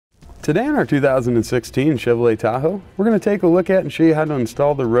Today in our 2016 Chevrolet Tahoe, we're going to take a look at and show you how to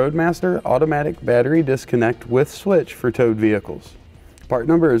install the Roadmaster Automatic Battery Disconnect with switch for towed vehicles. Part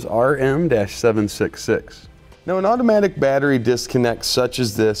number is RM-766. Now, an automatic battery disconnect such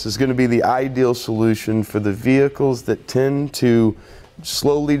as this is going to be the ideal solution for the vehicles that tend to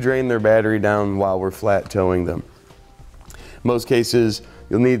slowly drain their battery down while we're flat towing them. In most cases,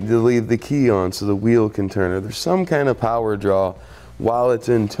 you'll need to leave the key on so the wheel can turn, or there's some kind of power draw while it's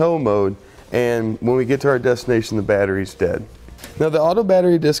in tow mode, and when we get to our destination, the battery's dead. Now, the auto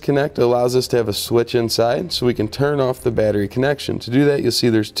battery disconnect allows us to have a switch inside so we can turn off the battery connection. To do that, you'll see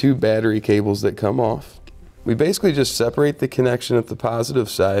there's two battery cables that come off. We basically just separate the connection at the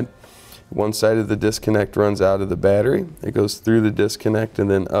positive side. One side of the disconnect runs out of the battery. It goes through the disconnect and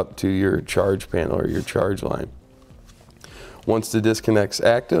then up to your charge panel or your charge line. Once the disconnect's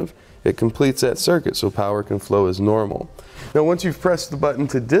active, it completes that circuit so power can flow as normal. Now, once you've pressed the button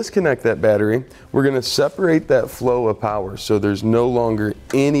to disconnect that battery, we're going to separate that flow of power so there's no longer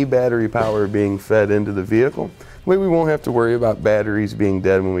any battery power being fed into the vehicle. That way we won't have to worry about batteries being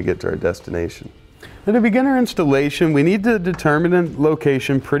dead when we get to our destination. Now, to begin our installation, we need to determine a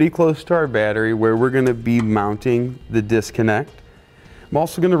location pretty close to our battery where we're going to be mounting the disconnect. I'm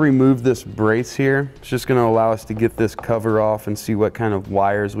also going to remove this brace here. It's just going to allow us to get this cover off and see what kind of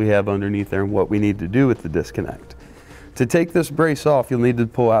wires we have underneath there and what we need to do with the disconnect. To take this brace off, you'll need to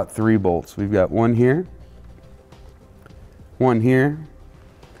pull out 3 bolts. We've got one here,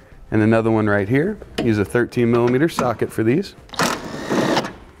 and another one right here. Use a 13mm socket for these.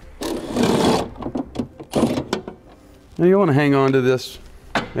 Now, you want to hang on to this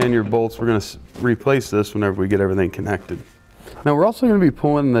and your bolts. We're going to replace this whenever we get everything connected. Now, we're also going to be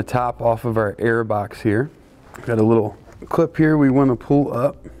pulling the top off of our Airbox here. We've got a little clip here we want to pull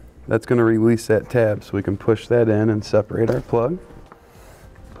up. That's going to release that tab so we can push that in and separate our plug.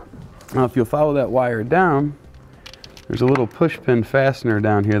 Now, if you'll follow that wire down, there's a little pushpin fastener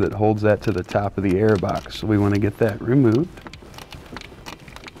down here that holds that to the top of the Airbox. So we want to get that removed.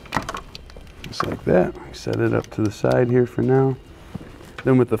 Just like that. Set it up to the side here for now.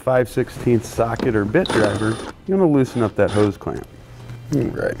 Then with the 5/16 socket or bit driver, you're going to loosen up that hose clamp.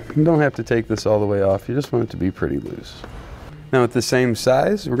 Right. You don't have to take this all the way off. You just want it to be pretty loose. Now, at the same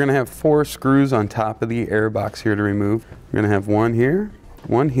size, we're going to have 4 screws on top of the Airbox here to remove. We're going to have one here,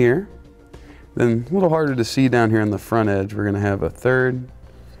 then a little harder to see down here on the front edge, we're going to have a third.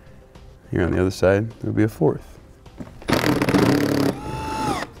 Here on the other side, there'll be a 4th.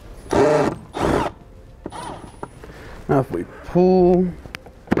 Now, if we pull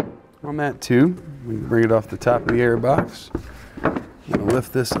on that tube, we can bring it off the top of the Airbox. I'm going to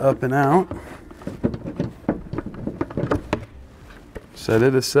lift this up and out. Set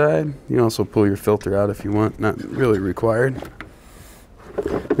it aside. You can also pull your filter out if you want, not really required.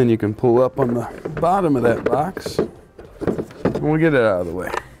 Then you can pull up on the bottom of that box and we'll get it out of the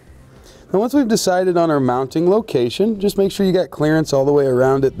way. Now, once we've decided on our mounting location, just make sure you got clearance all the way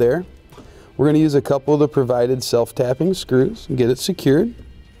around it there. We're going to use a couple of the provided self-tapping screws and get it secured.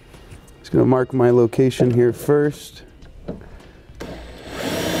 Just going to mark my location here first.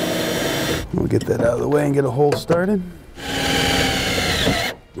 We'll get that out of the way and get a hole started.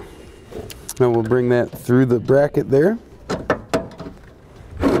 Now we'll bring that through the bracket there.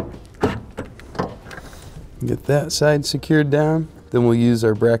 Get that side secured down. Then we'll use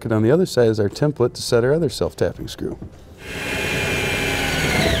our bracket on the other side as our template to set our other self-tapping screw.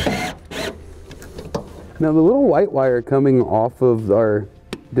 Now, the little white wire coming off of our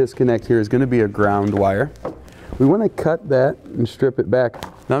disconnect here is going to be a ground wire. We want to cut that and strip it back.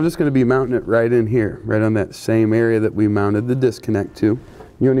 Now, I'm just going to be mounting it right in here, right on that same area that we mounted the disconnect to.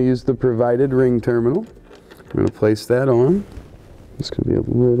 You want to use the provided ring terminal. I'm going to place that on. It's going to be a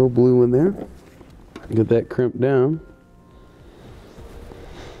little blue one there. Get that crimped down.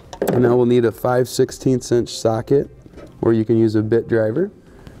 And now we'll need a 5/16 inch socket, or you can use a bit driver.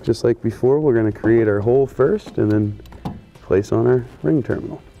 Just like before, we're going to create our hole first and then place on our ring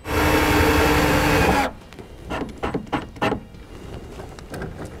terminal.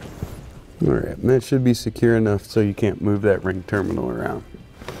 All right, and that should be secure enough so you can't move that ring terminal around.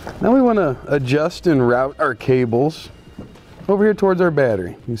 Now we want to adjust and route our cables over here towards our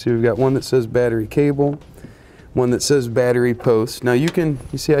battery. You see we've got one that says battery cable, one that says battery post. Now you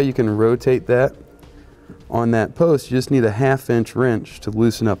see how you can rotate that on that post. You just need a 1/2 inch wrench to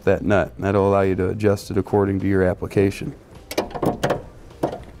loosen up that nut. That'll allow you to adjust it according to your application.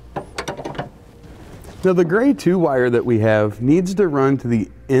 Now, the gray 2 wire that we have needs to run to the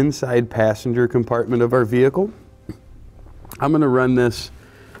inside passenger compartment of our vehicle. I'm going to run this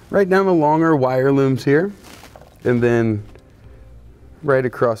right down along our wire looms here, and then right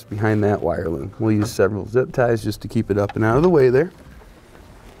across behind that wire loom. We'll use several zip ties just to keep it up and out of the way there.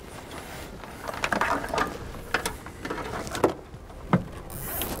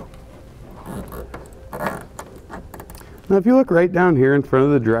 Now if you look right down here in front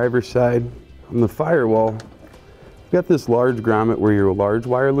of the driver's side on the firewall, you've got this large grommet where your large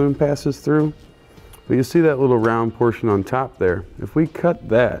wire loom passes through. But you see that little round portion on top there. If we cut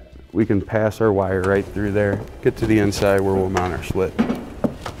that, we can pass our wire right through there, get to the inside where we'll mount our slit.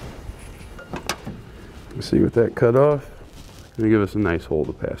 You see with that cut off, it's going to give us a nice hole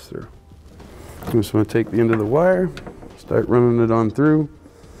to pass through. I'm just going to take the end of the wire, start running it on through.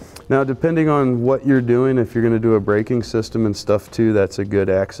 Now depending on what you're doing, if you're going to do a braking system and stuff too, that's a good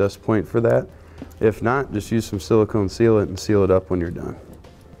access point for that. If not, just use some silicone sealant and seal it up when you're done.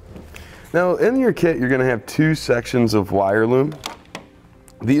 Now in your kit, you're going to have two sections of wire loom.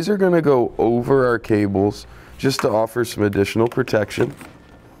 These are going to go over our cables just to offer some additional protection.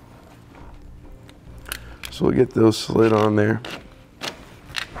 So we'll get those slid on there.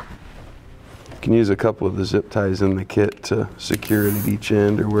 You can use a couple of the zip ties in the kit to secure it at each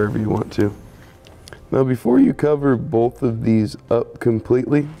end or wherever you want to. Now before you cover both of these up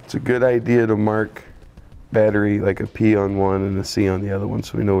completely, it's a good idea to mark battery like a P on one and a C on the other one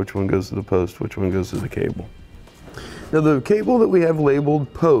so we know which one goes to the post, which one goes to the cable. Now the cable that we have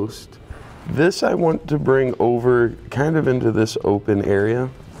labeled post, this I want to bring over kind of into this open area.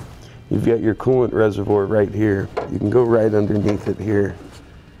 You've got your coolant reservoir right here. You can go right underneath it here.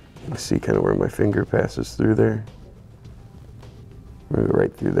 You can see kind of where my finger passes through there. I'm going to go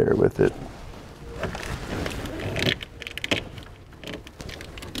right through there with it.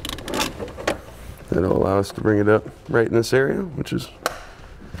 That'll allow us to bring it up right in this area, which is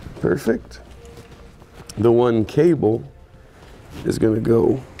perfect. The one cable is going to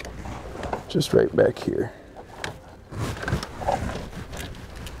go just right back here.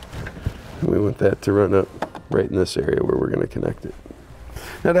 And we want that to run up right in this area where we're going to connect it.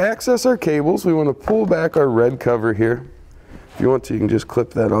 Now to access our cables, we want to pull back our red cover here. If you want to, you can just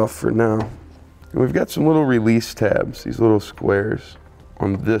clip that off for now. And we've got some little release tabs, these little squares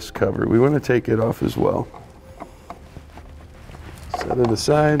on this cover. We want to take it off as well. Set it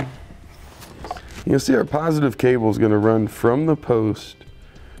aside. You'll see our positive cable is going to run from the post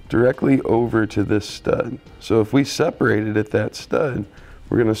directly over to this stud. So if we separate it at that stud,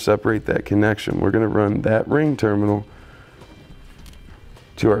 we're going to separate that connection. We're going to run that ring terminal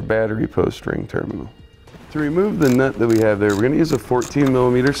to our battery post ring terminal. To remove the nut that we have there, we're going to use a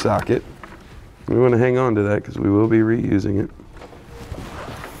 14mm socket. We want to hang on to that because we will be reusing it.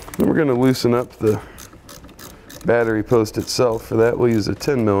 Then we're going to loosen up the battery post itself. For that, we'll use a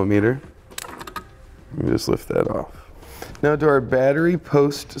 10mm. Just lift that off. Now to our battery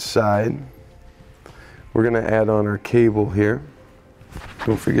post side, we're going to add on our cable here.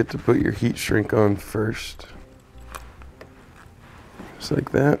 Don't forget to put your heat shrink on first. Just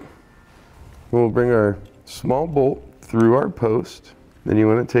like that. We'll bring our small bolt through our post. Then you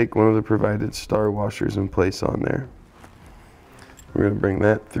want to take one of the provided star washers and place on there. We're going to bring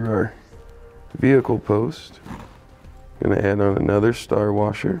that through our vehicle post. Going to add on another star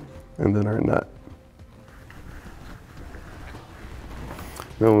washer and then our nut.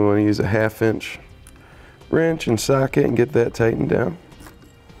 Then we want to use a 1/2 inch wrench and socket and get that tightened down.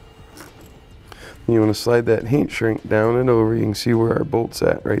 You want to slide that heat shrink down and over. You can see where our bolt's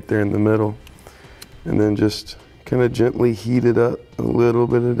at right there in the middle. And then just kind of gently heat it up a little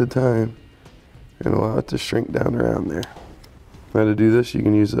bit at a time and allow it to shrink down around there. Now to do this, you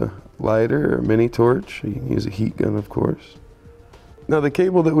can use a lighter or a mini torch. You can use a heat gun, of course. Now the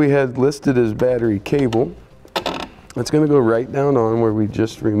cable that we had listed as battery cable, it's going to go right down on where we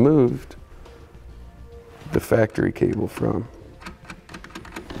just removed the factory cable from.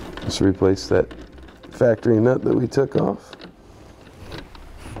 Just replace that factory nut that we took off.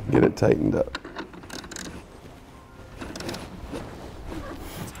 Get it tightened up.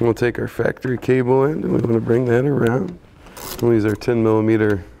 We'll take our factory cable end and we want to bring that around. We'll use our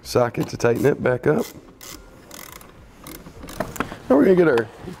 10mm socket to tighten it back up. Now we're going to get our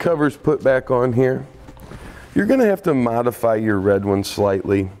covers put back on here. You're going to have to modify your red one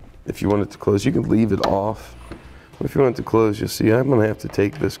slightly if you want it to close. You can leave it off. If you want it to close, you'll see I'm going to have to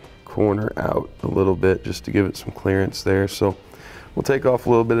take this corner out a little bit just to give it some clearance there. So we'll take off a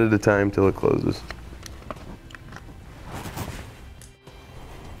little bit at a time till it closes.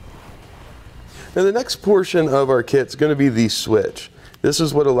 Now the next portion of our kit is going to be the switch. This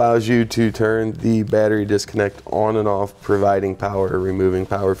is what allows you to turn the battery disconnect on and off, providing power or removing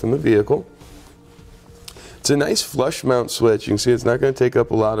power from the vehicle. It's a nice flush mount switch. You can see it's not going to take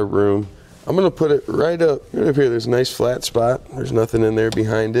up a lot of room. I'm going to put it right up here. There's a nice flat spot. There's nothing in there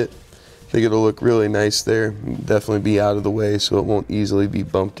behind it. I think it'll look really nice there. Definitely be out of the way so it won't easily be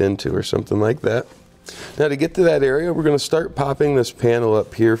bumped into or something like that. Now to get to that area, we're going to start popping this panel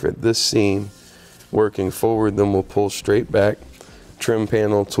up here at this seam, working forward, then we'll pull straight back. Trim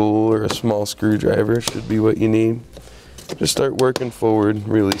panel tool or a small screwdriver should be what you need. Just start working forward,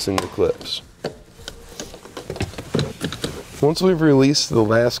 releasing the clips. Once we've released the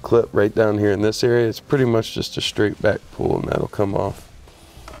last clip right down here in this area, it's pretty much just a straight back pull and that'll come off.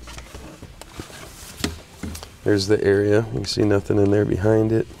 There's the area. You can see nothing in there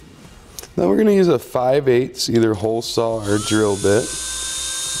behind it. Now we're going to use a 5/8 either hole saw or drill bit.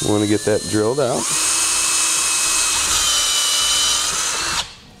 We want to get that drilled out.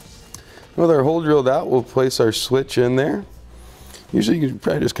 With our hole drilled out, we'll place our switch in there. Usually you can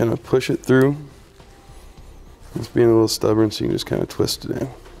probably just kind of push it through. It's being a little stubborn, so you can just kind of twist it in.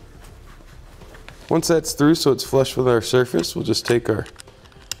 Once that's through, so it's flush with our surface, we'll just take our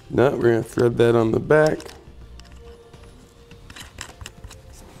nut. We're going to thread that on the back.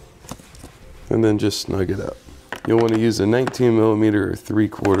 And then just snug it up. You'll want to use a 19mm or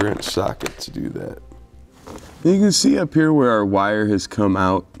 3/4 inch socket to do that. You can see up here where our wire has come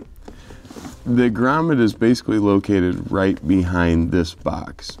out. The grommet is basically located right behind this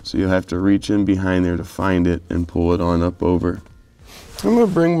box. So you'll have to reach in behind there to find it and pull it on up over. I'm going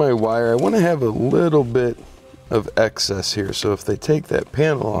to bring my wire. I want to have a little bit of excess here. So if they take that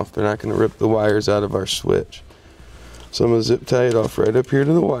panel off, they're not going to rip the wires out of our switch. So I'm going to zip tie it off right up here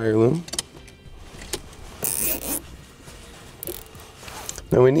to the wire loom.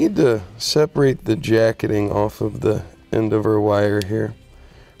 Now we need to separate the jacketing off of the end of our wire here.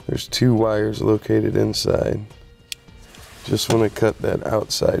 There's 2 wires located inside. Just want to cut that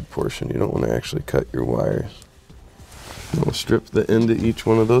outside portion. You don't want to actually cut your wires. And we'll strip the end of each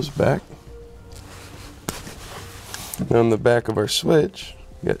one of those back. Now on the back of our switch,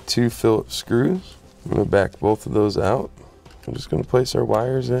 we got 2 Phillips screws. I'm going to back both of those out. I'm just going to place our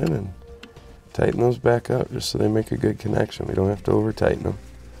wires in and tighten those back up just so they make a good connection. We don't have to over tighten them.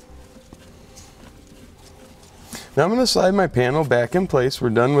 Now I'm going to slide my panel back in place. We're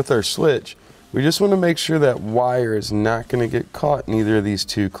done with our switch. We just want to make sure that wire is not going to get caught in either of these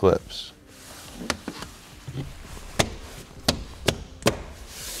 2 clips.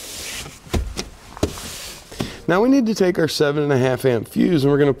 Now we need to take our 7.5 amp fuse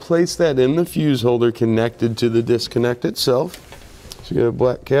and we're going to place that in the fuse holder connected to the disconnect itself. So you got a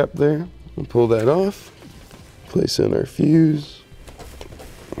black cap there. We'll pull that off, place in our fuse,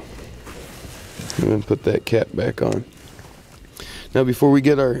 and then put that cap back on. Now before we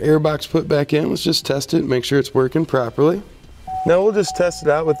get our airbox put back in, let's just test it and make sure it's working properly. Now we'll just test it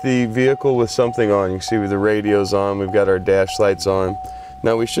out with the vehicle with something on. You can see with the radio's on, we've got our dash lights on.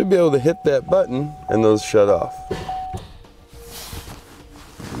 Now we should be able to hit that button and those shut off.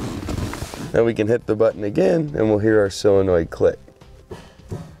 Now we can hit the button again and we'll hear our solenoid click.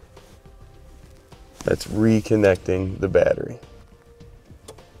 That's reconnecting the battery.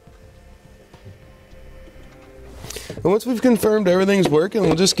 And once we've confirmed everything's working,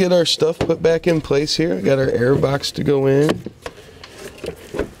 we'll just get our stuff put back in place here. I got our airbox to go in.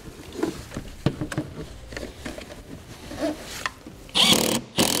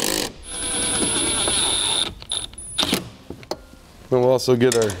 And we'll also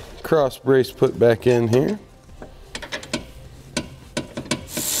get our cross brace put back in here.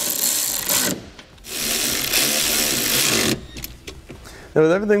 Now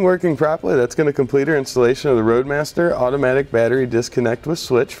with everything working properly, that's going to complete our installation of the Roadmaster Automatic Battery Disconnect with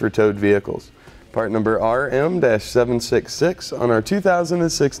Switch for towed vehicles. Part number RM-766 on our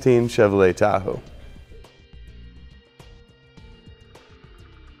 2016 Chevrolet Tahoe.